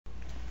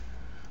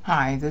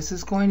Hi, this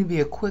is going to be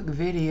a quick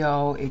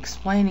video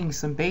explaining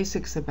some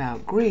basics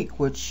about Greek,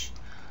 which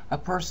a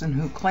person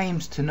who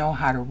claims to know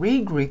how to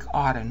read Greek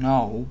ought to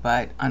know,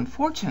 but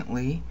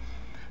unfortunately,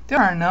 there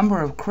are a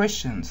number of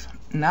Christians,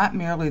 not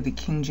merely the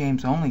King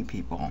James only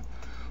people,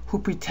 who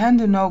pretend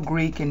to know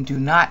Greek and do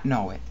not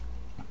know it.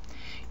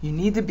 You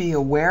need to be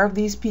aware of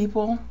these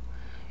people,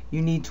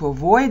 you need to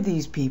avoid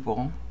these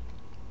people,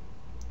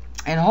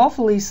 and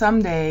hopefully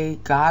someday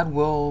God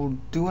will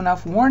do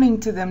enough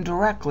warning to them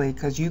directly,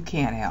 because you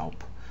can't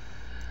help,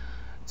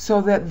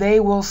 so that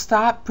they will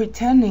stop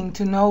pretending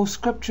to know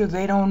scripture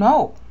they don't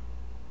know.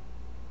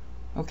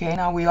 Okay,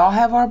 now we all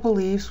have our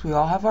beliefs, we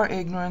all have our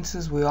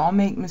ignorances, we all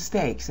make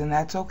mistakes, and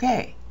that's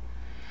okay.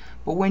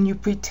 But when you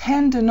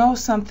pretend to know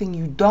something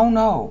you don't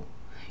know,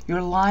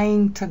 you're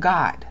lying to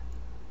God.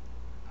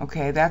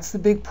 Okay, that's the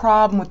big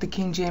problem with the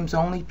King James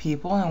only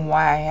people, and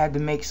why I had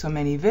to make so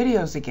many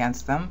videos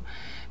against them,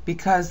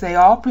 because they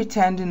all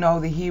pretend to know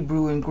the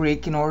Hebrew and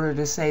Greek in order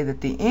to say that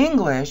the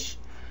English,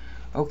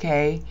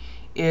 okay,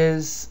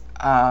 is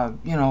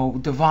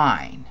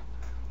divine,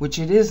 which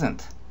it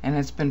isn't, and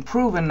it's been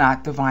proven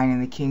not divine in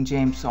the King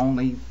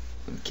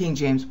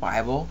James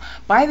Bible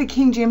by the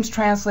King James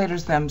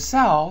translators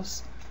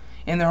themselves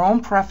in their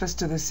own preface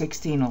to the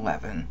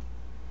 1611,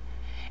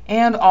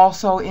 and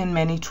also in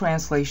many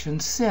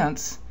translations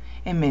since,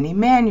 in many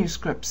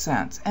manuscripts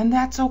since. And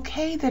that's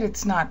okay that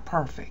it's not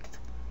perfect.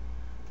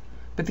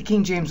 But the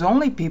King James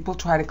only people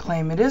try to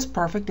claim it is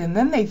perfect, and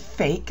then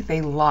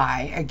they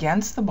lie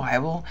against the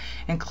Bible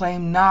and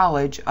claim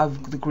knowledge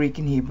of the Greek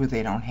and Hebrew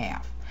they don't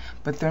have.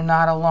 But they're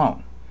not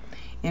alone.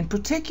 In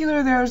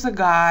particular, there's a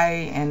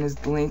guy, and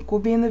his link will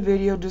be in the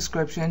video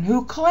description,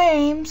 who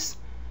claims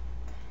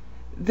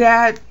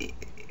that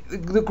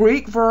the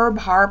Greek verb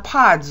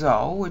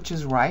harpazo, which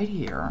is right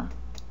here,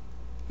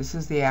 this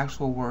is the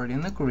actual word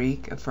in the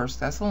Greek of 1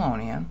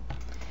 Thessalonian,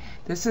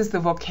 this is the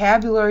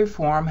vocabulary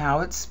form, how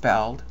it's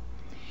spelled.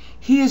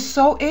 He is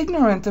so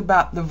ignorant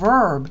about the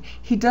verb,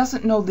 he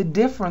doesn't know the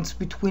difference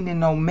between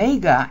an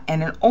omega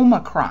and an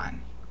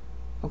omicron.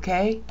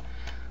 Okay?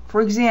 For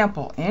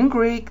example, in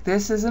Greek,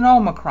 this is an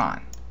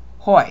omicron,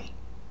 hoi.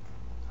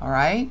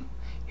 Alright?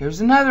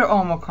 Here's another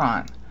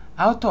omicron,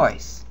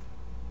 autois.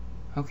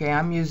 Okay,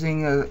 I'm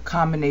using a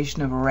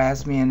combination of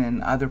Erasmian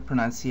and other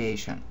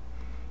pronunciation.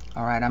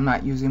 Alright, I'm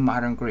not using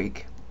modern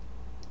Greek.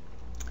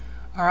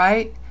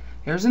 Alright?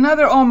 Here's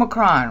another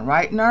omicron,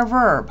 right in our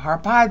verb,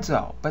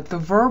 harpazo, but the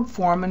verb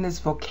form in its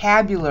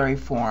vocabulary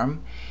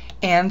form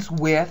ends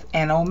with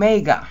an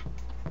omega.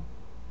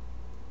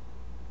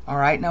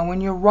 Alright, now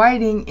when you're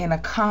writing in a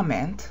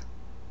comment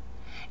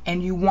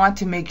and you want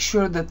to make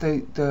sure that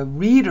the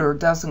reader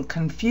doesn't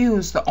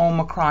confuse the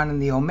omicron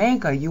and the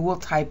omega, you will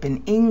type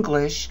in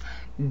English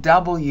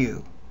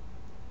W.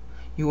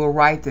 You will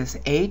write this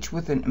H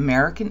with an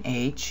American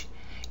H.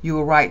 You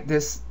will write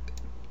this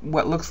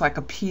what looks like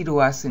a P to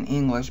us in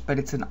English, but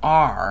it's an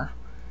R,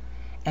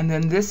 and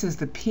then this is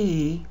the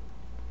P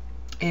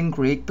in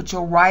Greek, but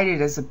you'll write it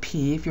as a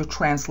P if you're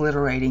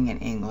transliterating in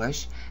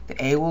English.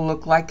 The A will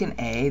look like an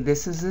A,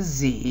 this is a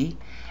Z,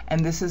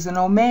 and this is an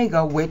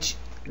omega, which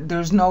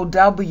there's no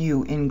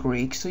W in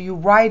Greek, so you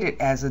write it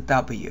as a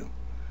W.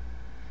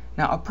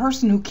 Now, a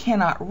person who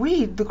cannot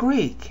read the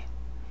Greek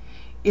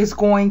is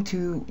going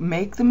to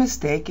make the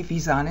mistake, if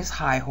he's on his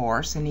high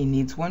horse and he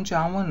needs 1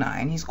 John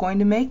 1:9, he's going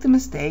to make the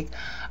mistake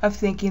of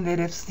thinking that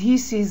if he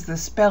sees the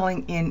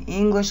spelling in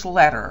English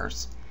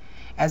letters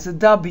as a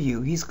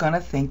W, he's going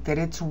to think that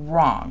it's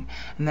wrong.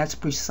 And that's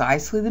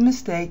precisely the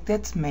mistake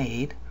that's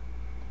made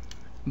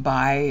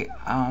by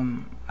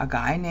a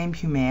guy named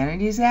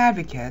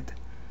HumanitysAdvocate,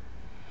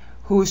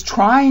 who is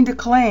trying to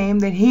claim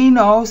that he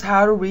knows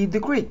how to read the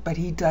Greek, but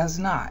he does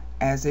not,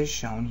 as is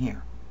shown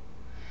here.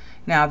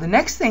 Now, the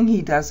next thing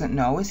he doesn't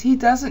know is he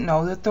doesn't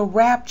know that the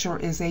rapture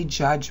is a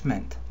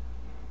judgment.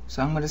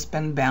 So I'm going to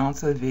spend the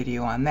balance of the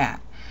video on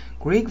that.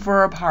 Greek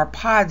verb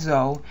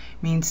harpazo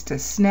means to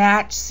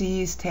snatch,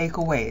 seize, take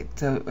away.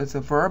 It's a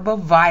verb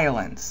of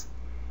violence.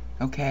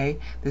 Okay?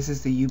 This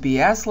is the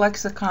UBS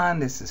lexicon.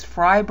 This is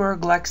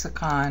Freiburg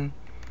lexicon.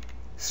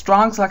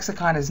 Strong's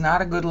lexicon is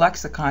not a good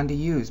lexicon to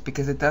use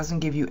because it doesn't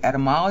give you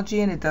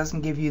etymology and it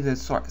doesn't give you the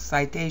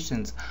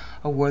citations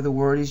of where the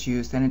word is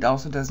used, and it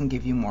also doesn't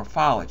give you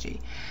morphology.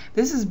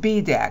 This is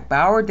BDAG,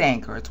 Bauer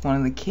Danker. It's one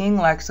of the king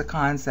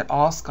lexicons that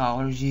all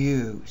scholars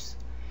use.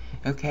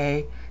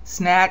 Okay?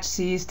 Snatch,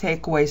 seize,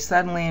 take away,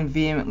 suddenly and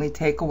vehemently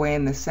take away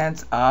in the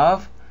sense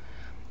of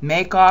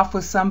make off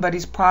with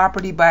somebody's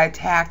property by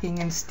attacking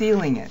and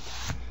stealing it.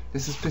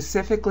 This is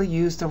specifically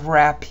used of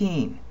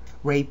rapine,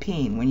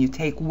 when you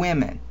take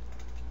women.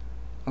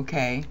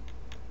 Okay?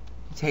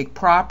 You take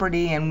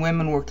property, and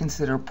women were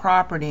considered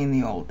property in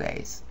the old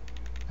days.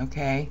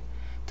 Okay?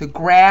 To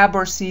grab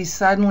or seize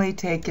suddenly,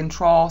 take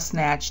control,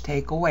 snatch,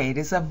 take away. It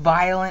is a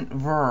violent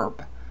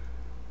verb.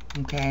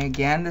 Okay?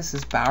 Again, this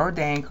is Bauer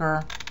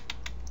Danker,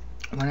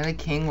 one of the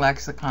king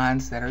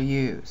lexicons that are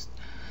used.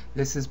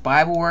 This is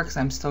BibleWorks.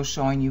 I'm still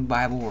showing you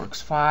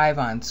BibleWorks 5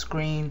 on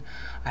screen.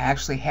 I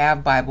actually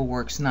have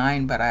BibleWorks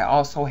 9, but I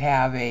also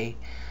have a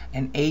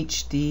an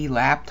HD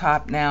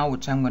laptop now,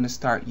 which I'm going to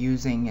start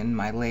using in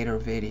my later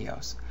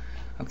videos.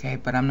 Okay,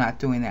 but I'm not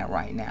doing that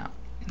right now.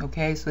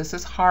 Okay, so this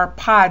is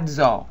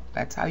harpazo.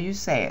 That's how you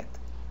say it.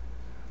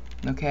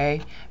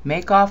 Okay,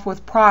 make off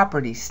with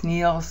property,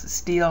 steal,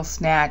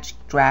 snatch,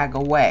 drag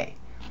away.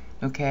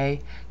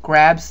 Okay,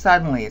 grab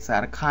suddenly. It's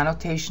got a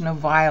connotation of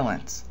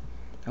violence.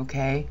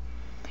 Okay,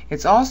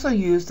 it's also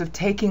used of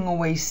taking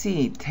away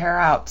seed, tear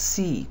out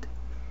seed,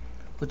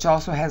 which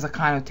also has a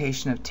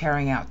connotation of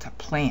tearing out to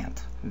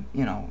plant.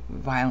 You know,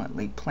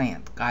 violently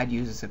plant. God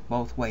uses it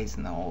both ways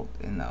in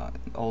the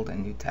Old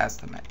and New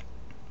Testament.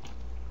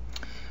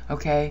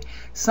 Okay,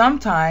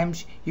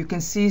 sometimes you can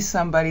see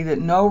somebody that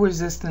no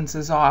resistance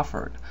is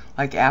offered,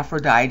 like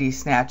Aphrodite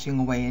snatching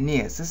away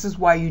Aeneas. This is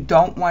why you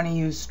don't want to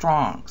use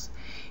Strong's,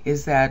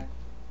 is that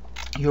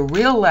your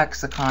real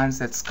lexicons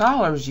that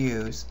scholars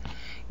use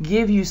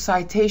give you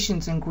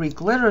citations in Greek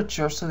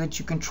literature so that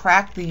you can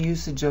track the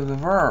usage of the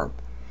verb.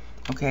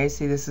 Okay,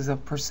 see, this is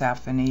of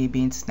Persephone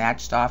being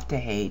snatched off to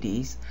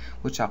Hades,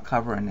 which I'll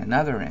cover in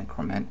another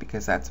increment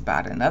because that's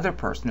about another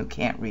person who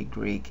can't read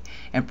Greek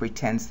and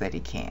pretends that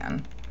he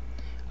can.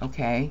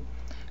 Okay,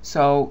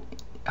 so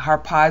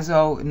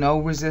harpazo, no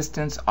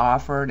resistance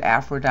offered,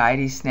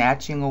 Aphrodite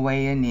snatching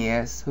away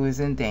Aeneas, who is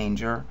in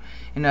danger.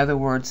 In other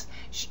words,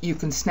 you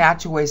can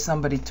snatch away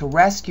somebody to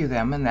rescue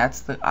them, and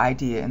that's the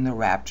idea in the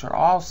Rapture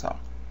also.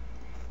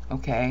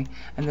 Okay,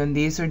 and then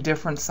these are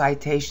different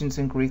citations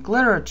in Greek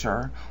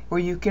literature where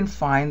you can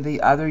find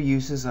the other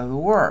uses of the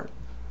word.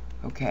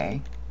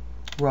 Okay,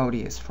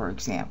 Rhodius, for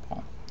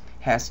example,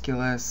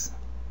 Hesculus.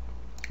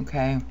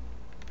 Okay,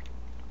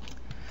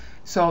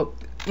 so,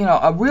 you know,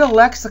 a real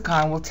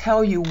lexicon will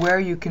tell you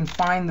where you can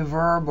find the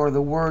verb or the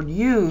word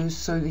used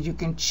so that you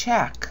can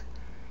check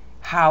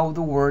how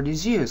the word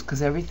is used,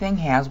 because everything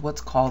has what's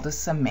called a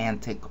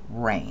semantic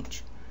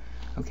range.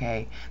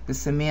 Okay, the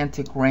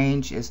semantic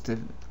range is to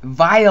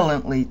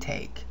violently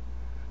take,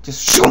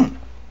 just shoom.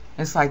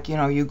 It's like, you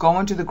know, you go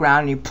into the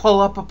ground and you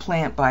pull up a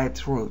plant by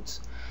its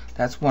roots.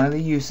 That's one of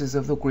the uses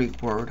of the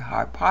Greek word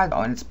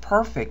harpazo, and it's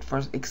perfect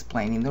for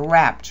explaining the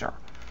rapture,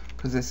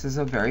 because this is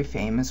a very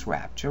famous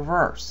rapture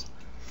verse.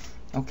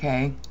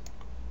 Okay,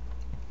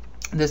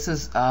 this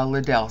is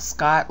Liddell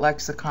Scott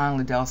lexicon.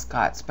 Liddell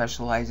Scott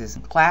specializes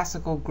in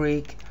classical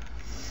Greek.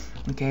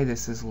 Okay,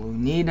 this is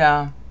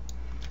Lunita.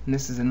 And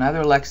this is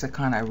another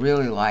lexicon I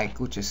really like,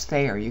 which is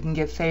Thayer. You can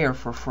get Thayer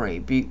for free.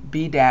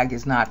 BDAG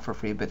is not for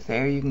free, but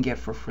Thayer you can get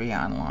for free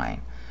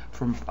online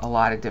from a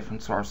lot of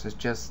different sources.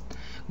 Just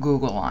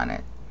Google on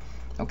it.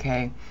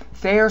 Okay,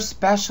 Thayer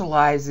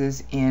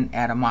specializes in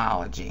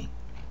etymology.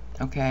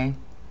 Okay,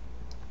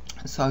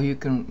 so you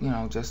can, you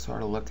know, just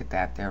sort of look at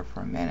that there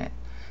for a minute.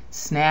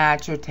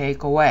 Snatch or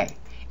take away.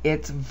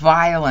 It's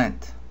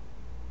violent.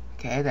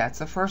 Okay, that's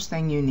the first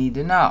thing you need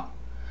to know.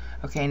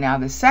 Okay, now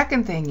the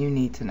second thing you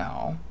need to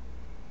know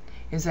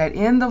is that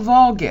in the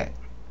Vulgate,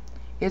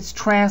 it's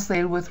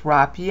translated with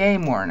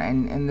rapiemur,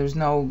 and there's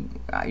no,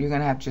 you're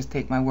going to have to just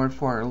take my word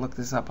for it or look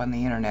this up on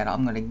the internet.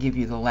 I'm going to give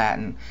you the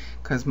Latin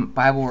because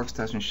BibleWorks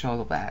doesn't show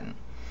the Latin.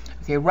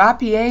 Okay,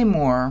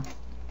 rapiemur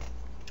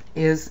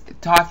is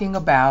talking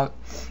about,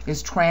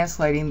 is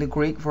translating the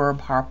Greek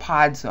verb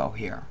harpazo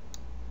here.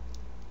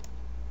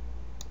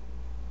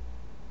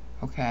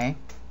 Okay,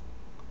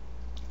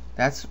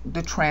 that's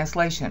the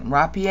translation,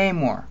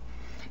 rapiemur.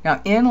 Now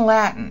in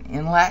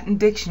Latin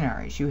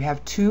dictionaries, you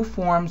have two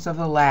forms of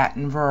the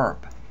Latin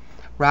verb,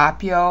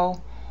 rapio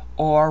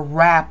or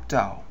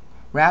rapto.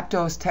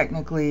 Rapto is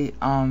technically,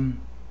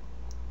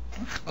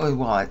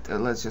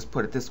 let's just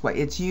put it this way.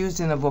 It's used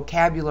in a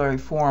vocabulary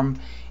form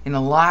in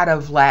a lot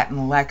of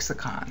Latin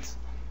lexicons.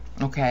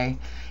 Okay,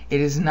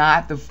 it is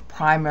not the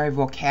primary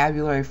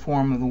vocabulary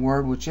form of the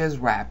word, which is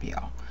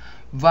rapio.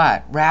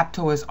 But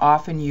rapto is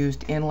often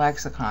used in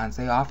lexicons.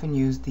 They often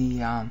use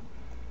the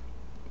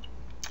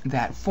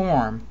that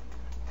form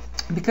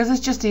because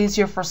it's just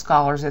easier for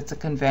scholars. It's a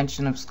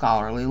convention of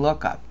scholarly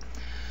lookup.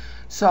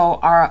 So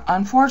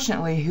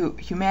unfortunately,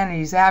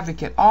 Humanities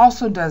Advocate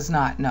also does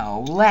not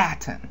know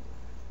Latin.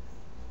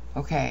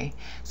 Okay,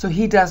 so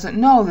he doesn't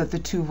know that the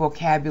two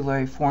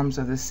vocabulary forms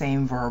of the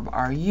same verb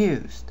are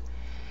used.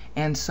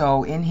 And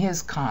so in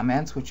his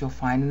comments, which you'll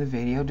find in the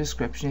video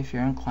description if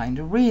you're inclined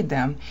to read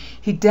them,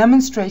 he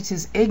demonstrates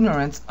his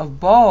ignorance of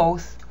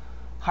both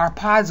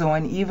harpazo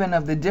and even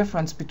of the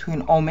difference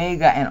between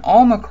omega and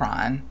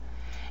omicron,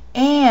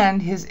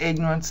 and his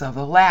ignorance of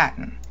the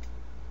Latin.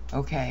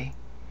 Okay,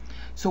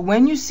 so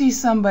when you see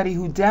somebody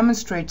who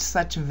demonstrates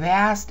such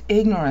vast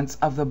ignorance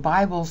of the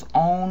Bible's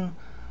own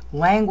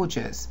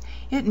languages,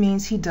 it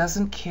means he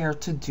doesn't care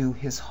to do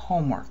his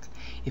homework.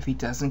 If he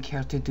doesn't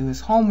care to do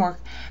his homework,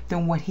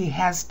 then what he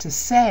has to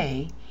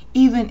say,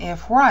 even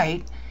if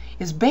right,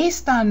 is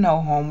based on no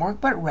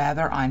homework, but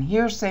rather on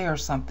hearsay or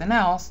something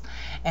else.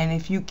 And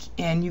if you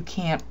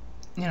can't,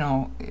 you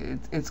know,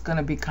 it's going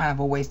to be kind of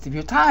a waste of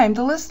your time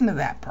to listen to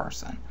that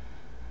person.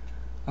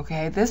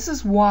 Okay, this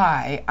is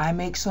why I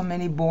make so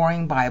many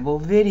boring Bible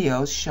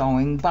videos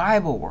showing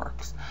Bible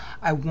works.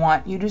 I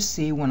want you to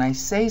see when I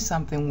say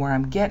something where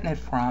I'm getting it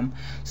from,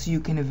 so you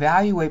can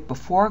evaluate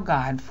before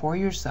God for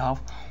yourself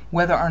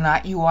whether or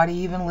not you ought to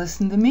even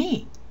listen to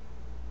me.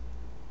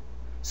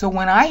 So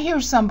when I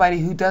hear somebody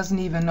who doesn't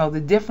even know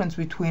the difference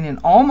between an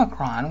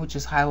omicron, which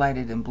is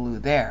highlighted in blue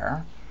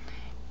there,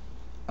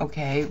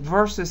 okay,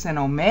 versus an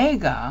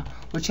omega,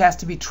 which has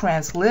to be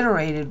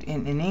transliterated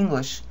in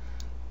English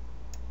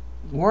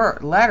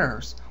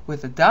letters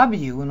with a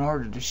W in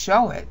order to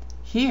show it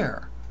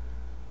here.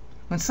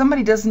 When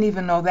somebody doesn't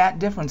even know that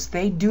difference,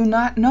 they do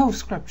not know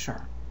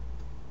Scripture.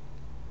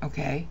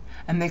 Okay?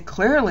 And they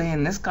clearly,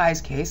 in this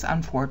guy's case,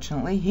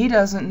 unfortunately, he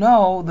doesn't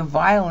know the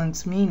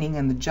violence meaning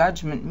and the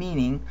judgment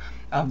meaning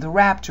of the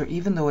rapture,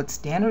 even though it's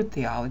standard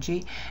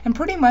theology, and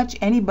pretty much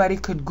anybody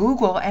could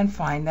Google and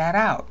find that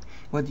out.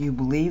 Whether you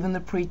believe in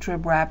the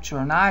pre-trib rapture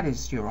or not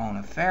is your own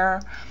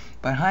affair.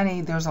 But honey,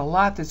 there's a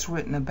lot that's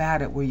written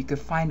about it where you could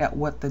find out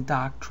what the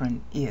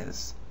doctrine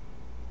is.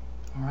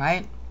 All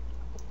right?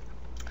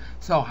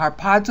 So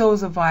harpazo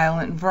is a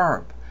violent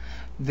verb.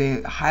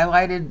 The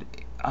highlighted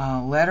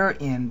letter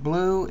in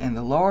blue in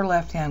the lower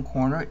left-hand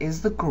corner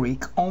is the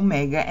Greek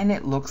omega, and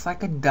it looks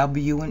like a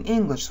W in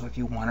English. So if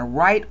you want to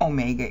write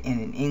omega in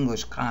an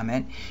English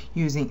comment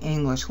using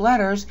English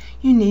letters,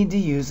 you need to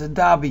use a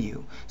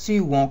W so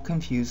you won't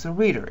confuse the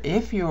reader.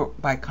 If you're,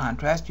 by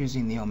contrast,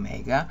 using the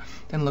omega,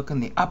 then look in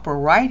the upper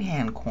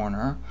right-hand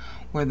corner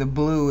where the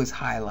blue is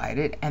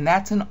highlighted, and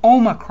that's an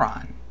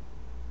omicron.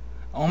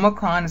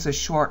 Omicron is a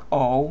short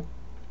O.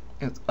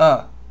 It's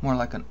more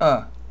like an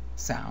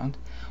sound.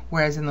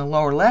 Whereas in the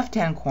lower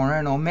left-hand corner,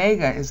 an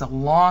omega is a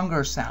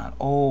longer sound.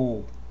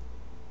 Oh,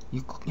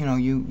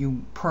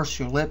 you purse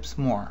your lips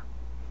more.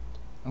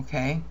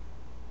 Okay?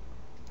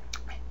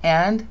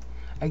 And,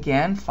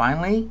 again,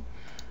 finally,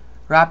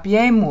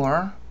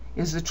 rapiemur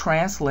is the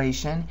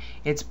translation.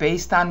 It's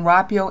based on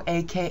rapio,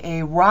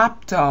 a.k.a.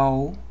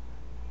 rapto,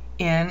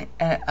 in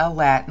a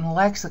Latin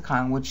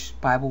lexicon, which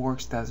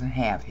BibleWorks doesn't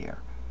have here.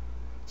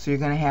 So you're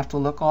going to have to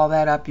look all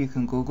that up. You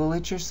can Google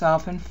it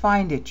yourself and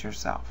find it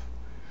yourself,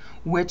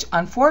 which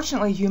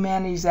unfortunately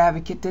Humanity's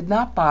Advocate did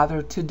not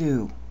bother to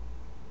do.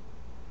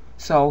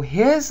 So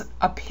his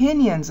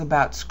opinions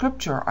about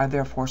Scripture are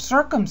therefore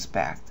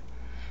circumspect,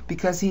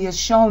 because he has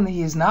shown that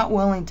he is not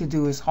willing to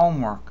do his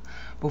homework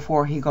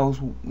before he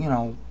goes,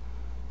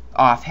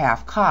 off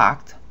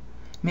half-cocked,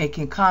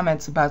 making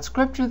comments about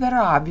Scripture that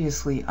are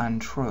obviously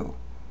untrue.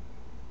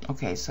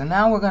 Okay, so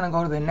now we're going to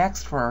go to the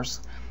next verse,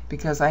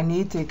 because I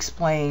need to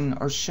explain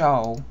or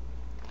show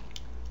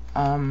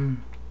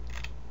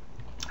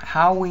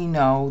how we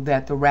know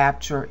that the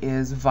rapture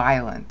is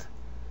violent.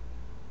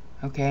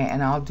 Okay,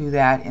 and I'll do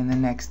that in the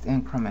next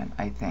increment,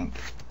 I think.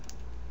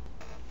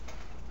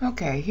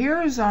 Okay,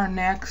 here is our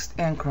next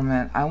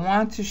increment. I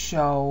want to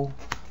show,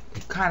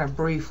 kind of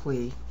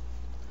briefly,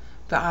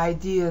 the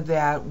idea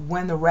that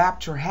when the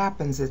rapture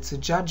happens, it's a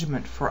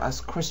judgment for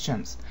us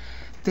Christians.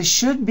 This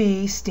should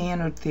be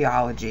standard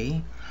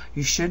theology.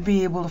 You should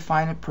be able to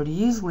find it pretty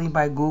easily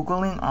by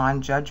Googling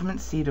on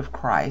judgment seat of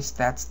Christ.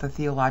 That's the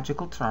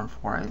theological term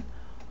for it.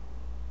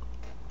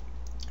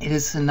 It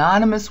is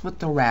synonymous with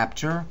the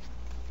rapture.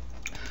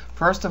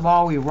 First of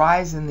all, we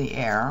rise in the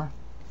air.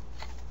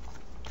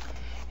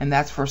 And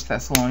that's 1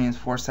 Thessalonians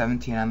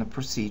 4:17 on the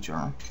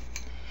procedure.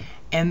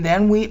 And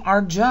then we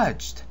are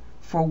judged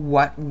for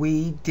what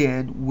we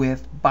did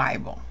with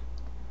Bible.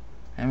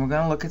 And we're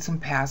going to look at some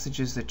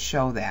passages that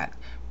show that.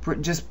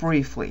 Just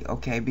briefly,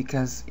 okay,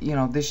 because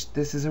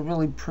this is a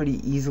really pretty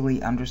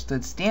easily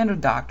understood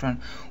standard doctrine,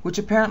 which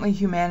apparently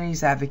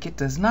Humanity's Advocate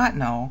does not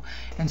know,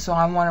 and so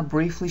I want to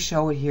briefly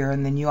show it here,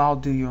 and then you all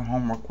do your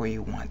homework where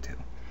you want to.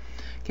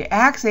 Okay,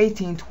 Acts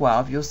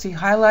 18:12, you'll see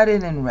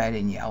highlighted in red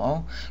and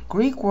yellow.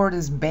 Greek word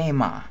is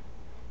bema.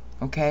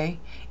 Okay,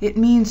 it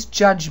means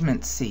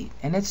judgment seat,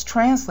 and it's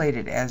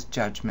translated as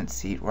judgment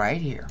seat right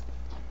here.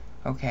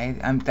 Okay,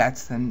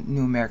 that's the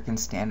New American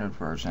Standard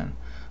Version.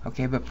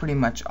 Okay, but pretty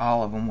much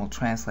all of them will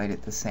translate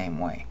it the same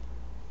way.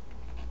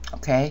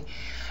 Okay,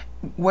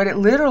 what it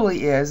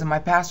literally is, and my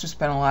pastor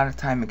spent a lot of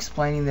time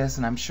explaining this,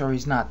 and I'm sure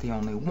he's not the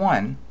only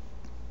one.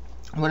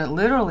 What it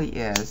literally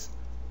is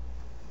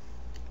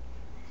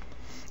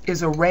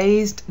a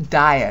raised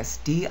dais,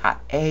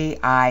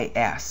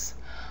 D-A-I-S,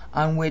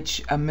 on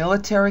which a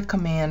military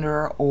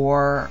commander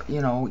or,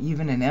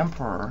 even an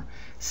emperor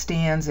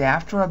stands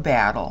after a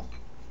battle.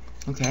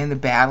 Okay, and the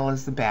battle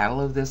is the battle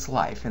of this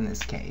life in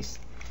this case.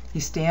 He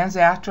stands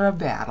after a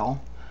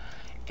battle,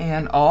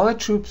 and all the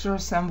troops are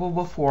assembled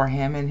before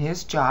him, and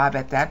his job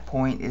at that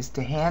point is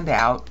to hand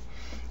out,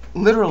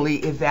 literally,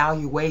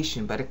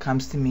 evaluation, but it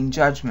comes to mean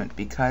judgment,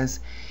 because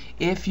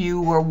if you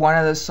were one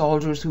of the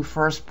soldiers who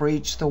first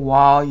breached the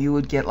wall, you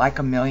would get like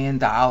 $1 million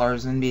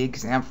and be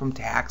exempt from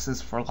taxes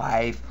for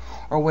life,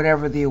 or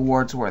whatever the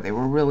awards were. They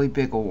were really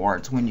big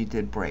awards when you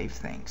did brave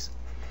things.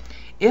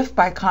 If,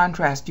 by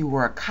contrast, you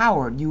were a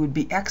coward, you would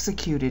be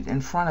executed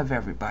in front of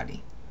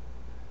everybody.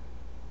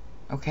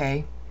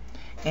 Okay?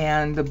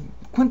 And the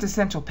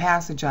quintessential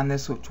passage on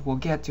this, which we'll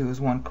get to, is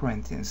 1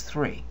 Corinthians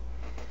 3.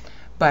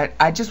 But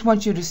I just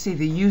want you to see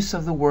the use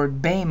of the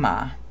word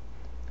bema,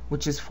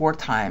 which is 4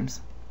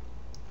 times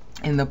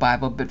in the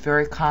Bible, but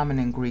very common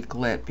in Greek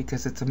lit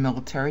because it's a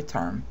military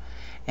term.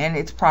 And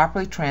it's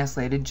properly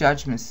translated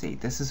judgment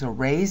seat. This is a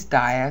raised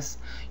dais,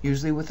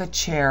 usually with a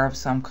chair of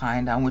some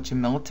kind, on which a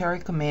military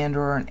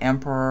commander or an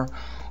emperor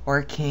or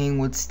a king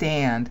would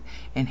stand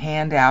and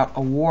hand out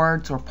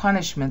awards or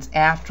punishments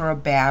after a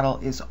battle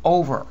is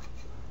over.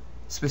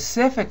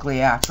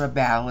 Specifically after a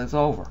battle is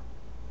over.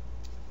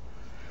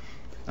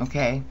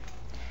 Okay?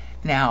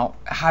 Now,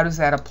 how does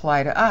that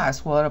apply to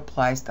us? Well, it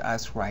applies to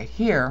us right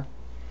here,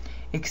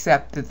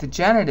 except that the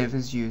genitive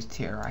is used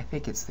here. I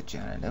think it's the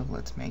genitive.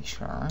 Let's make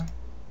sure.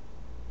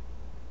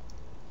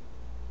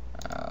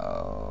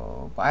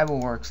 Oh,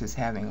 BibleWorks is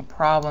having a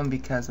problem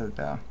because of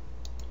the...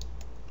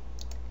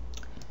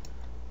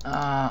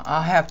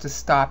 I'll have to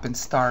stop and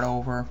start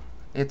over.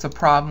 It's a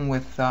problem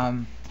with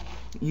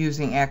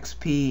using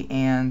XP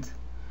and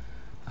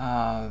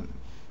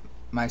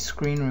my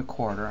screen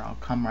recorder. I'll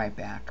come right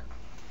back.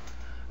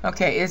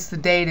 Okay, it's the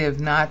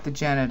dative, not the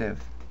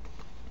genitive.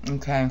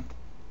 Okay.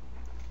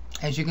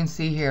 As you can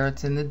see here,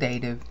 it's in the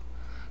dative.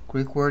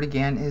 Greek word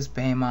again is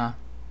bema.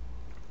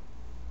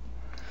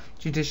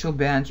 Judicial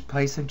bench,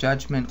 place of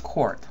judgment,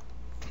 court.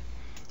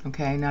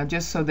 Okay, now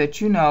just so that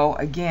you know,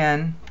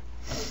 again,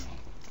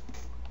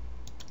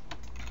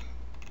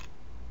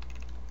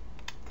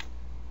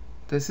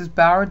 this is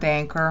Bauer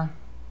Danker.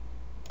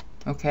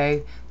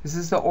 Okay, this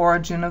is the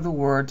origin of the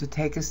word, to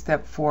take a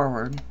step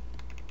forward.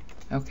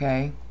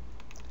 Okay,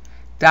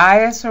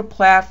 dais or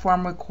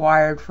platform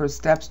required for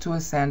steps to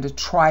ascend a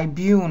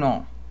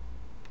tribunal.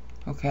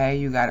 Okay,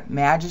 you got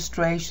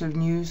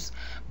magistration use,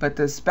 but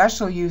the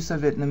special use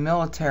of it in the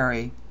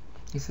military,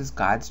 this is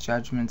God's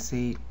judgment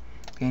seat.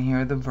 Okay, and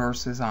here are the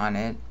verses on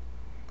it.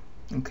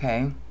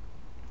 Okay,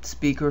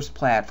 speaker's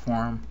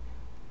platform.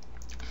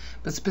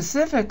 But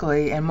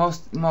specifically, and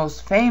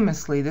most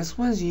famously, this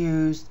was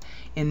used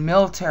in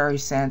military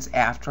sense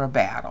after a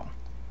battle.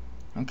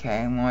 Okay,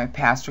 and when my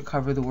pastor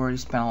covered the word, he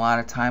spent a lot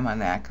of time on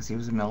that because he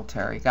was a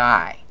military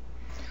guy.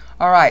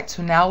 All right,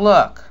 so now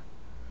look.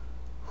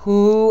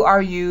 Who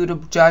are you to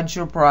judge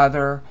your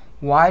brother?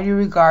 Why do you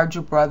regard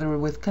your brother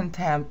with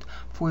contempt?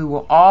 For we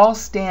will all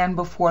stand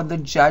before the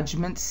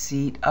judgment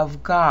seat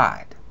of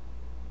God.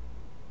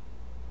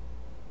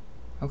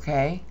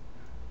 Okay?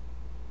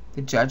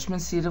 The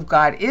judgment seat of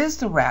God is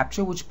the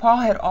rapture, which Paul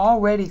had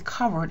already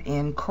covered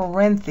in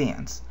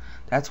Corinthians.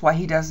 That's why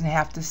he doesn't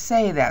have to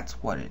say that's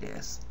what it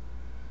is.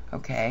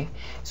 Okay?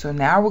 So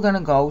now we're going to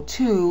go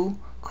to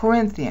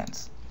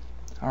Corinthians.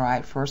 All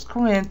right, 1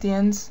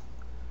 Corinthians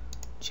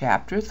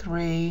chapter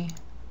 3.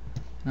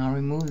 And I'll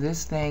remove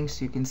this thing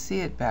so you can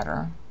see it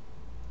better.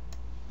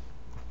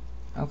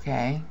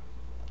 Okay.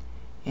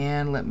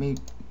 And let me,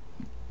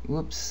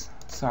 whoops,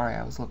 sorry,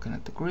 I was looking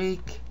at the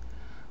Greek.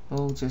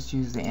 We'll just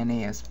use the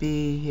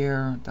NASB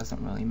here. It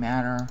doesn't really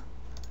matter.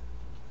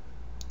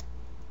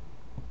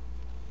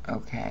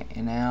 Okay,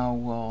 and now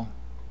we'll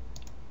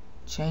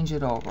change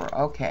it over.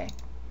 Okay.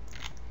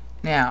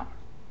 Now,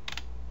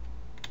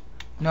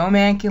 no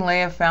man can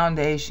lay a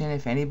foundation.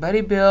 If anybody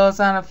builds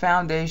on a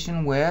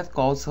foundation with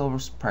gold, silver,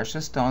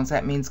 precious stones,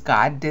 that means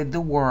God did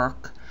the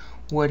work.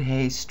 Wood,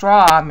 hay,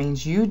 straw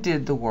means you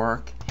did the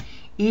work.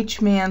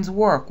 Each man's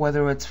work,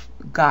 whether it's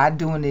God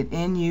doing it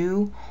in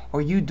you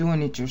or you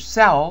doing it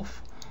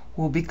yourself,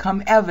 will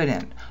become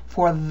evident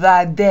for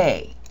the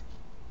day.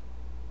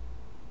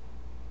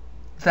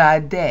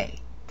 The day.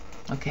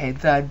 Okay,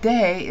 the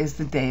day is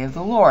the day of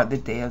the Lord. The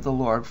day of the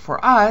Lord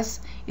for us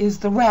is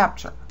the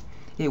rapture.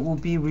 It will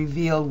be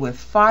revealed with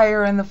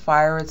fire, and the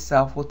fire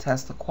itself will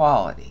test the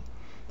quality.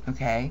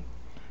 Okay?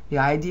 The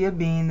idea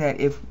being that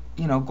if,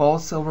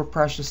 gold, silver,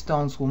 precious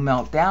stones will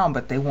melt down,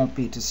 but they won't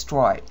be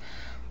destroyed.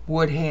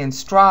 Wood, hay, and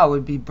straw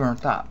would be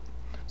burnt up.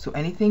 So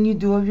anything you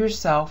do of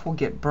yourself will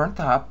get burnt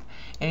up.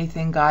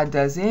 Anything God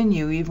does in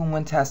you, even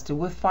when tested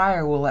with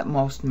fire, will at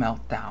most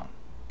melt down.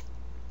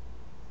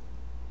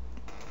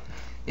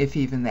 If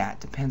even that.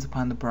 Depends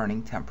upon the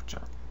burning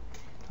temperature.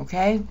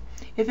 Okay?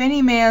 If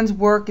any man's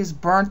work is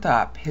burnt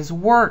up, his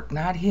work,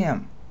 not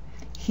him,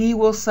 he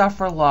will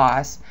suffer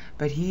loss,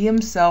 but he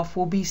himself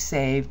will be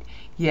saved,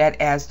 yet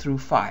as through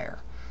fire.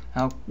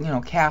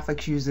 Now,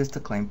 Catholics use this to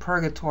claim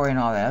purgatory and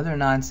all that other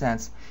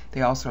nonsense.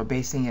 They also are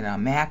basing it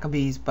on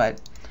Maccabees, but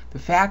the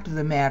fact of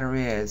the matter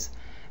is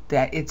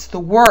that it's the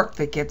work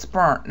that gets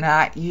burnt,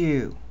 not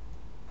you.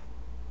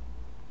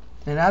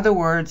 In other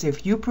words,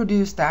 if you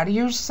produced out of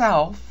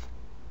yourself,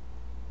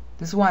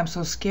 this is why I'm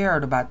so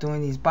scared about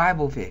doing these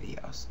Bible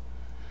videos,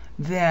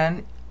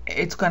 then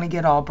it's going to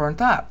get all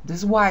burnt up. This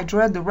is why I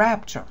dread the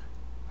rapture.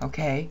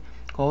 Okay?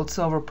 Gold,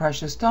 silver,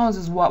 precious stones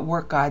is what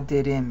work God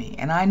did in me.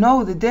 And I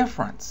know the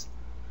difference.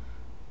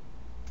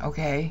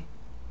 Okay?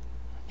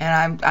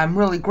 And I'm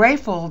really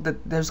grateful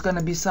that there's going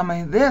to be some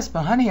of this,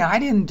 but honey, I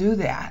didn't do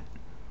that.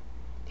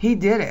 He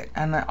did it.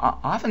 And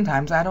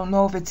oftentimes I don't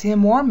know if it's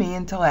him or me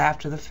until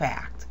after the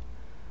fact.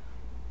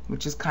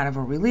 which is kind of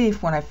a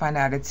relief when I find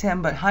out it's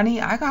him. But honey,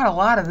 I got a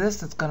lot of this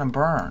that's going to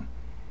burn.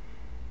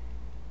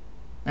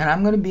 And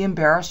I'm going to be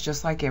embarrassed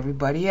just like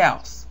everybody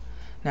else.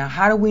 Now,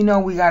 how do we know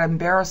we got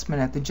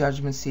embarrassment at the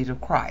judgment seat of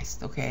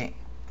Christ? Okay,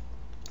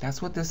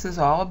 that's what this is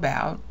all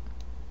about.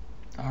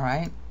 All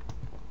right.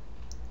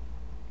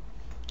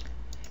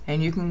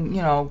 And you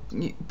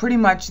can, pretty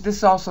much, this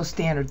is also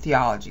standard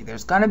theology.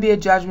 There's going to be a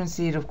judgment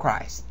seat of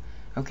Christ.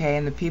 Okay,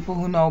 and the people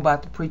who know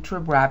about the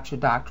pre-trib rapture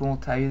doctrine will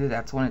tell you that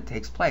that's when it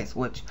takes place,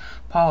 which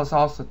Paul is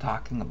also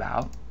talking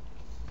about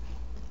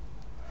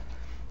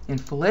in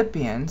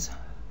Philippians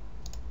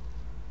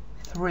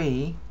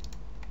 3.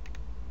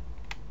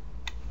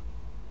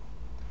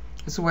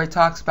 This is where he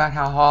talks about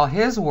how all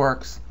his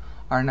works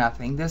are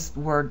nothing. This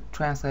word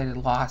translated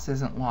loss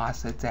isn't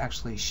loss. It's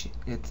actually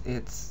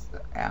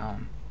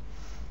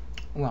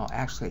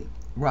actually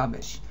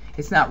rubbish.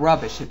 It's not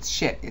rubbish, it's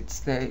shit. It's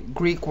the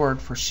Greek word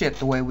for shit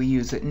the way we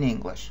use it in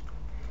English.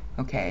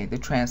 Okay, the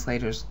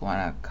translators want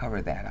to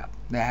cover that up.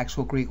 The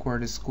actual Greek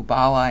word is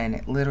skubala, and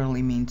it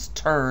literally means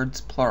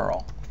turds,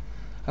 plural.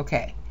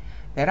 Okay,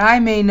 that I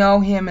may know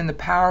him in the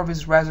power of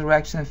his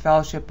resurrection and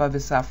fellowship of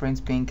his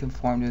sufferings, being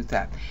conformed to his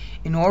death,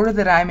 in order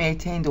that I may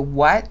attain to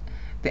what?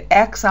 The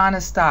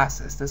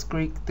exanastasis.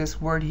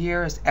 This word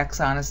here is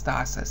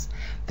exanastasis.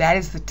 That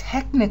is the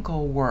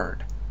technical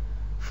word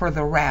for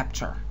the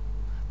rapture.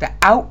 The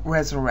out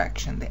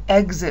resurrection, the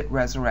exit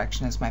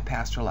resurrection, as my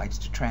pastor likes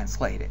to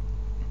translate it.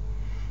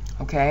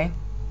 Okay?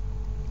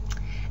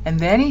 And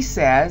then he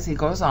says, he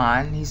goes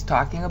on, he's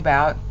talking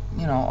about,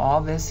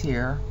 all this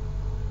here.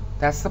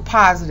 That's the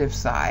positive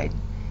side.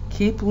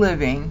 Keep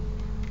living,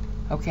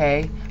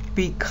 okay?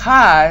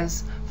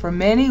 Because for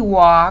many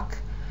walk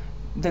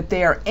that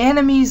they are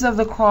enemies of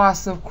the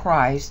cross of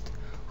Christ,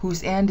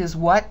 whose end is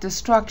what?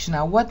 Destruction.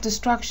 Now, what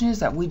destruction is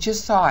that? We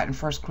just saw it in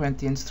 1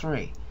 Corinthians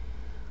 3.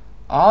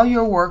 All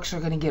your works are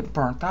going to get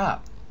burnt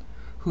up.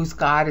 Whose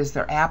God is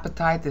their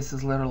appetite. This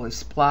is literally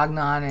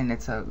splagnon, and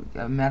it's a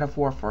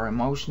metaphor for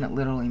emotion. It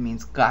literally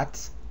means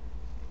guts.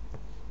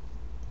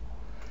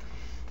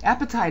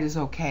 Appetite is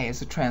okay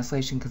as a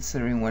translation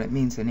considering what it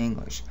means in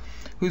English.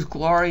 Whose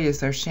glory is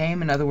their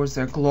shame. In other words,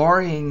 they're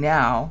glorying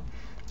now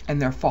in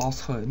their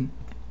falsehood.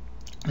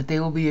 But they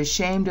will be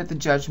ashamed at the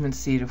judgment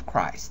seat of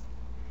Christ.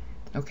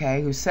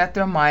 Okay, who set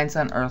their minds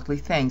on earthly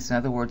things. In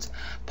other words,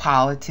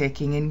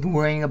 politicking and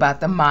worrying about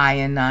the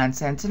Mayan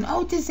nonsense. And,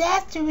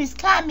 disaster is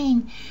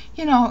coming.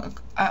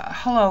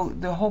 Hello,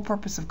 the whole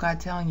purpose of God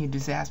telling you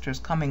disaster is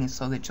coming is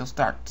so that you'll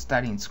start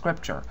studying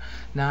Scripture,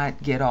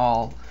 not get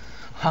all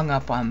hung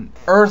up on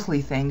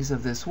earthly things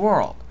of this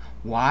world.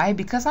 Why?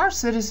 Because our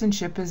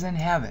citizenship is in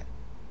heaven.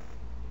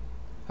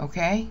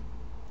 Okay?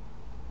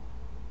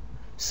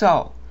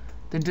 So,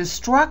 the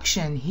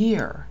destruction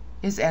here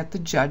is at the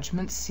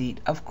judgment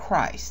seat of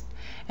Christ.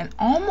 And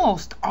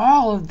almost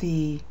all of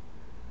the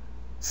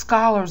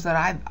scholars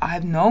that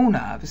I've known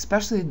of,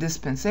 especially the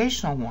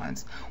dispensational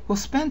ones, will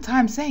spend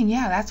time saying,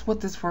 yeah, that's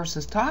what this verse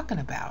is talking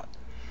about.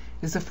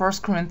 Is the 1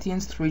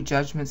 Corinthians 3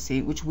 judgment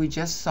seat, which we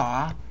just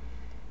saw,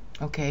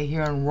 okay,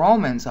 here in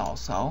Romans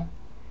also,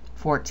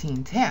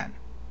 14:10.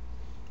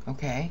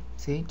 Okay,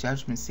 see,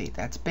 judgment seat,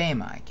 that's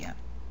Bema again.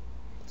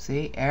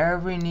 See,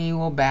 every knee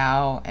will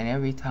bow and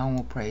every tongue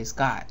will praise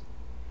God.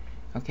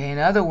 Okay, in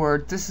other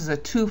words, this is a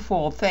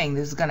twofold thing.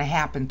 This is going to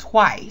happen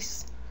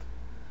twice.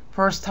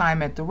 First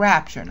time at the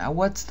rapture. Now,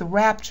 what's the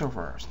rapture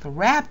verse? The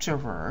rapture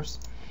verse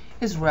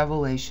is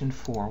Revelation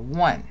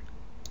 4:1.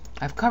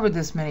 I've covered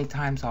this many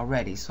times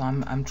already, so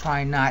I'm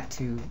trying not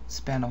to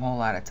spend a whole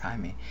lot of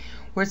time in.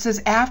 Where it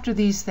says, after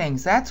these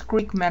things, that's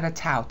Greek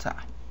metatauta.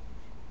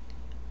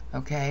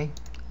 Okay,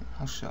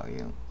 I'll show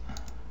you.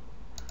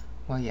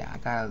 Well, yeah, I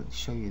gotta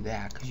show you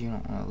that because you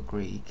don't know the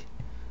Greek.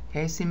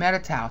 Okay, see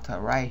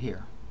metatauta right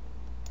here.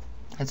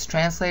 It's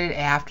translated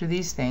after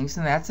these things,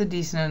 and that's a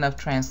decent enough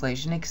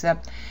translation,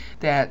 except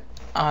that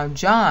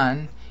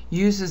John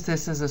uses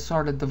this as a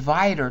sort of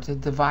divider to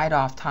divide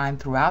off time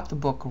throughout the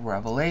book of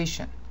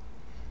Revelation.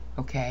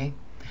 Okay?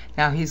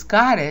 Now, he's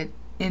got it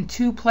in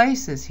two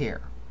places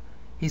here.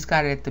 He's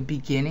got it at the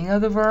beginning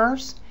of the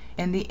verse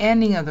and the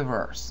ending of the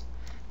verse.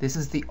 This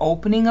is the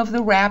opening of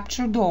the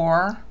rapture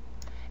door,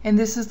 and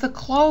this is the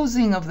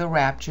closing of the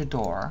rapture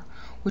door,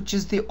 which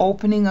is the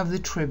opening of the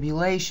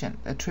tribulation.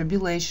 The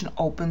tribulation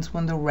opens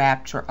when the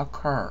rapture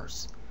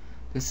occurs.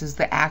 This is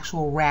the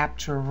actual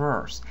rapture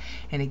verse.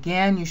 And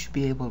again, you should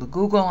be able to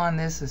Google on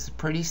this. This is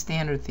pretty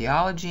standard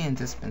theology and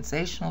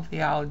dispensational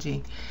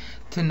theology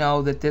to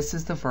know that this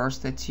is the verse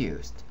that's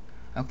used.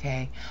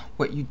 Okay?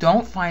 What you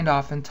don't find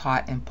often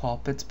taught in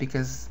pulpits,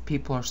 because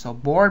people are so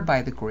bored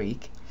by the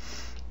Greek,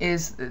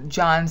 is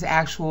John's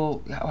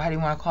actual, how do you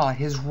want to call it,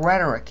 his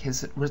rhetoric,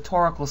 his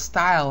rhetorical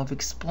style of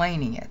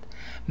explaining it.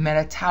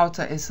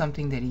 Metatauta is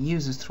something that he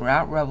uses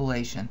throughout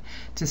Revelation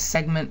to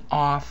segment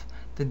off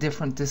the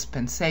different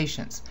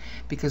dispensations,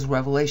 because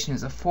Revelation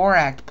is a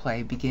 4-act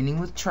play beginning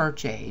with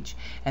church age,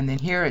 and then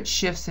here it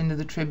shifts into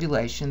the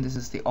tribulation. This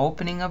is the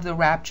opening of the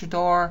rapture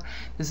door,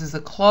 this is the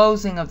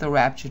closing of the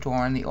rapture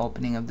door, and the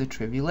opening of the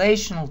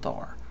tribulational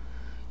door.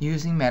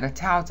 using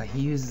metatauta.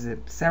 He uses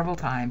it several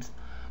times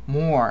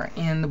more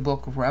in the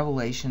book of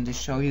Revelation to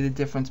show you the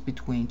difference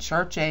between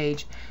church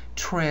age,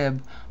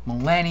 trib,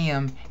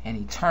 millennium, and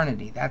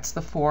eternity. That's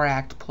the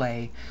 4-act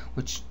play,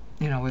 which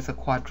is a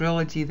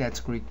quadrilogy. That's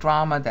Greek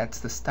drama. That's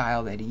the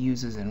style that he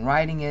uses in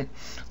writing it.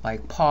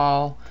 Like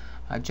Paul,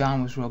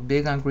 John was real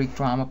big on Greek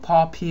drama.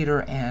 Paul,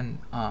 Peter, and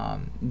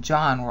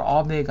John were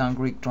all big on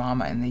Greek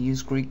drama, and they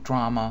use Greek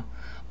drama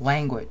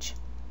language.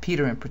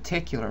 Peter in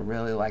particular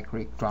really liked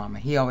Greek drama.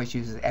 He always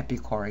uses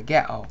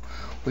epikorigeo,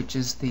 which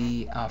is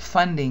the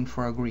funding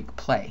for a Greek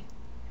play.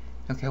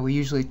 Okay,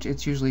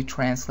 it's usually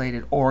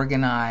translated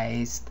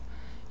organized,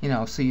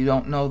 so you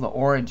don't know the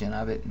origin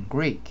of it in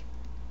Greek.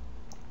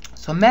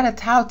 So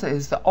metatauta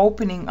is the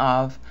opening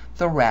of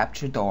the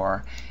rapture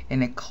door,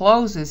 and it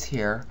closes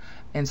here,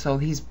 and so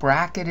he's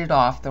bracketed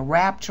off the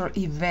rapture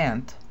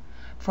event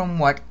from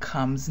what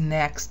comes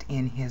next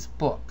in his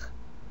book.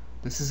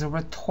 This is a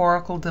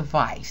rhetorical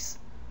device.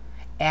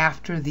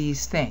 After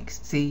these things.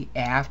 See,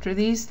 after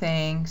these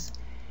things,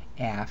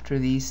 after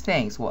these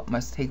things. What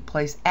must take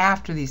place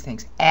after these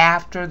things?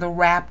 After the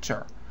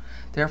rapture.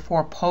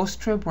 Therefore,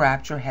 post-trib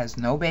rapture has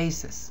no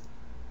basis.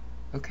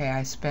 Okay,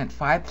 I spent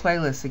 5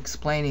 playlists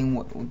explaining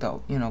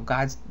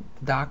God's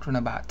doctrine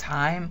about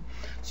time,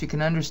 so you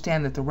can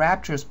understand that the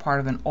rapture is part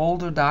of an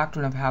older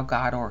doctrine of how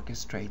God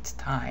orchestrates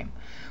time,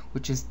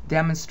 which is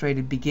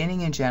demonstrated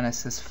beginning in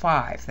Genesis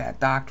 5,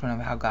 that doctrine of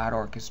how God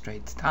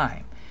orchestrates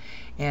time.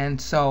 And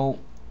so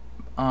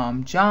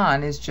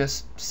John is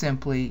just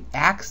simply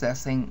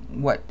accessing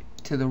what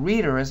to the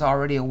reader is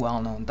already a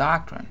well-known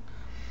doctrine.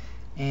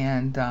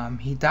 And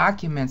he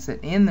documents it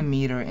in the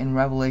meter in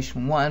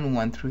Revelation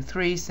 1 through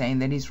 3, saying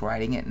that he's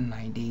writing it in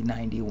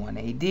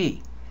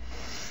 90-91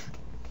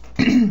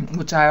 AD,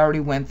 which I already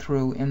went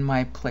through in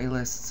my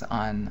playlists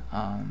on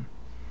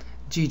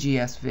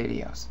GGS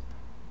videos.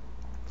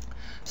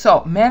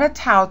 So,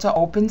 metatauta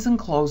opens and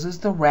closes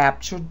the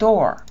rapture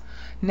door.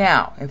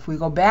 Now, if we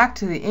go back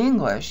to the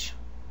English,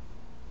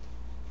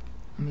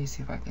 let me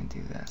see if I can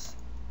do this.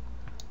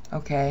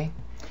 Okay,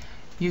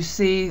 you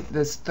see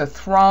this, the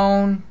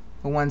throne,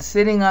 the one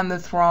sitting on the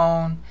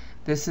throne.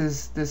 This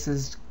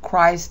is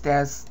Christ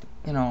as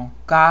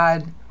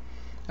God.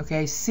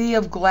 Okay, sea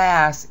of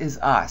glass is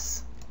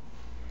us.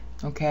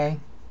 Okay,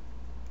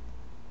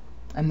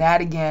 and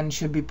that again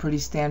should be pretty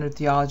standard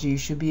theology. You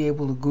should be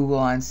able to Google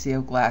on sea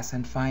of glass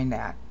and find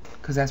that,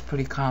 because that's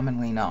pretty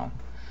commonly known.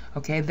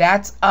 Okay,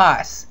 that's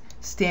us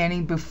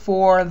standing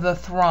before the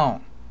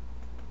throne.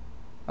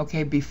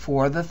 Okay,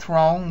 before the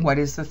throne. What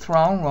is the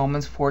throne?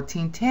 Romans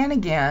 14:10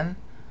 again.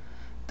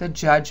 The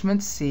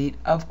judgment seat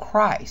of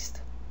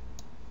Christ.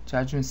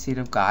 Judgment seat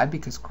of God,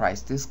 because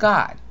Christ is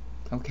God.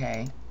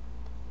 Okay.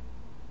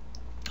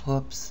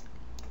 Whoops.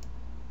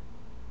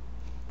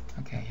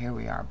 Okay, here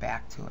we are,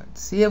 back to it.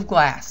 Sea of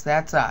glass,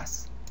 that's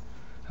us.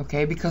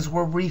 Okay, because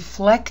we're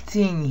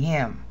reflecting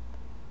him.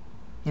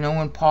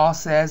 When Paul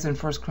says in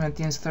 1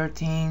 Corinthians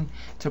 13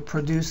 to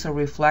produce a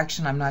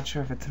reflection, I'm not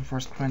sure if it's in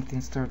 1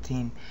 Corinthians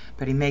 13,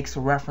 but he makes a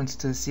reference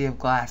to the sea of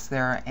glass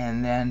there,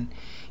 and then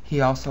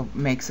he also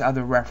makes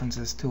other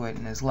references to it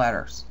in his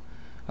letters.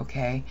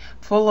 Okay,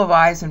 full of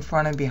eyes in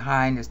front and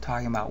behind is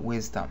talking about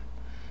wisdom.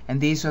 And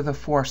these are the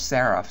 4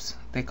 seraphs.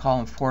 They call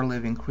them 4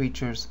 living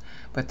creatures,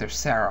 but they're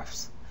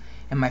seraphs.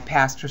 And my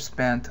pastor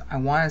spent, I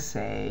want to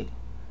say,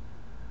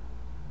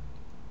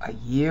 a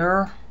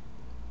year,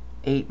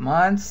 8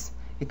 months,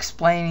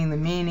 explaining the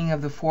meaning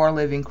of the 4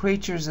 living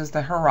creatures as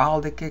the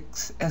heraldic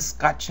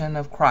escutcheon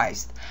of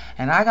Christ.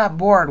 And I got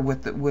bored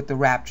with the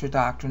rapture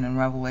doctrine in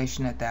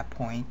Revelation at that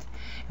point.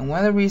 And one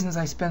of the reasons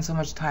I spend so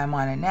much time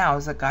on it now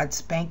is that God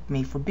spanked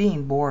me for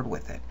being bored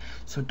with it.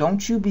 So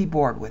don't you be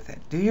bored with it.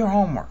 Do your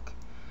homework.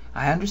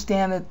 I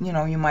understand that,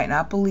 you might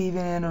not believe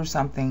in it or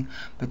something,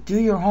 but do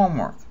your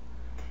homework.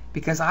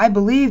 Because I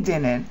believed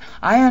in it.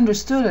 I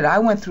understood it. I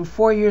went through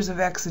 4 years of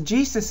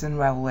exegesis in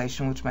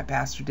Revelation, which my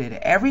pastor did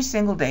every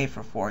single day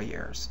for 4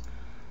 years.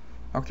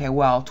 Okay,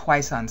 well,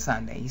 twice on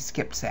Sunday. He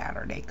skipped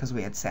Saturday because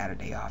we had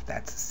Saturday off.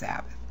 That's the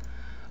Sabbath.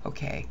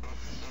 Okay.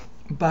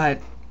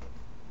 But,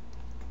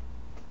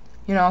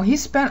 he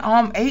spent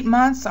 8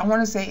 months, I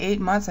want to say 8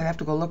 months, I'd have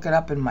to go look it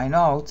up in my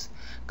notes,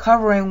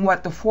 covering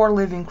what the 4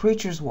 living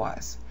creatures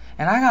was.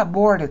 And I got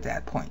bored at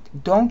that point.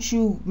 Don't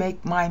you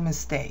make my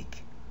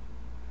mistake.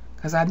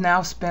 Because I've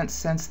now spent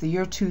since the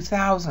year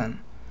 2000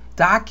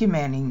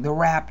 documenting the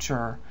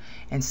rapture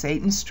and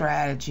Satan's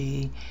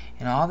strategy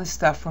and all this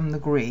stuff from the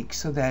Greek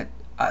so that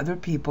other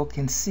people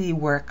can see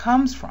where it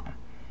comes from.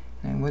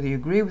 And whether you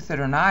agree with it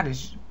or not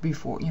is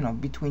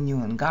between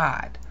you and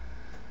God.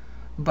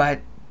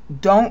 But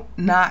don't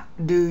not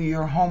do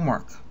your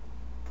homework.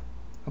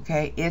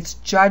 Okay? It's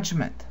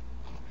judgment.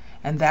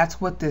 And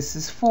that's what this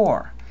is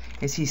for.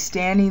 Is he's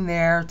standing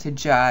there to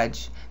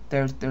judge.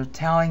 They're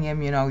telling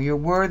him, you're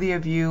worthy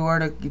of you or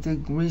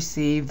to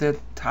receive the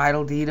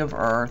title deed of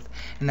earth.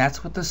 And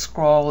that's what the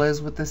scroll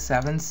is with the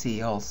 7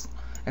 seals.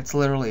 It's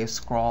literally a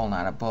scroll,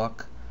 not a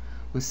book,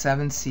 with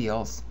 7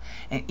 seals.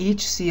 And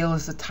each seal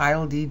is the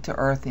title deed to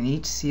earth, and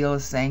each seal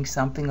is saying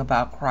something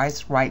about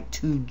Christ's right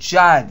to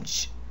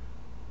judge.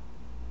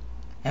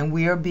 And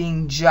we are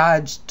being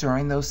judged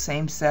during those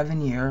same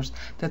 7 years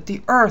that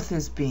the earth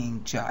is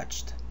being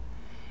judged.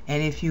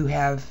 And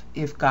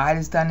if God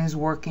has done his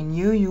work in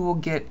you, you will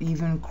get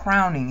even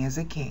crowning as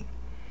a king.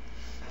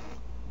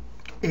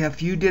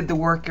 If you did the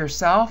work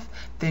yourself,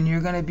 then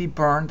you're going to be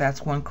burned.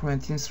 That's 1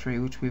 Corinthians 3,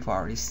 which we've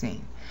already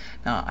seen.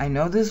 Now, I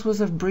know this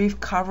was a brief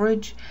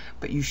coverage,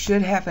 but you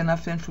should have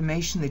enough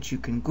information that you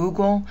can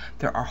Google.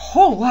 There are a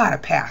whole lot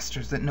of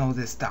pastors that know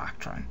this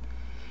doctrine.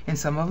 And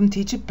some of them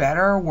teach it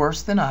better or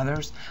worse than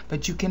others,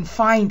 but you can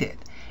find it.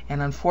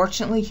 And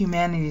unfortunately,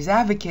 Humanity's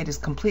Advocate is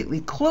completely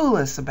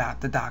clueless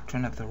about the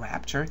doctrine of the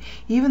rapture,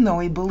 even though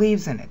he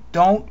believes in it.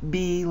 Don't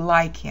be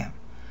like him.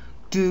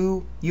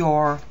 Do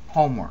your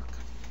homework.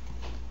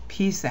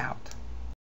 Peace out.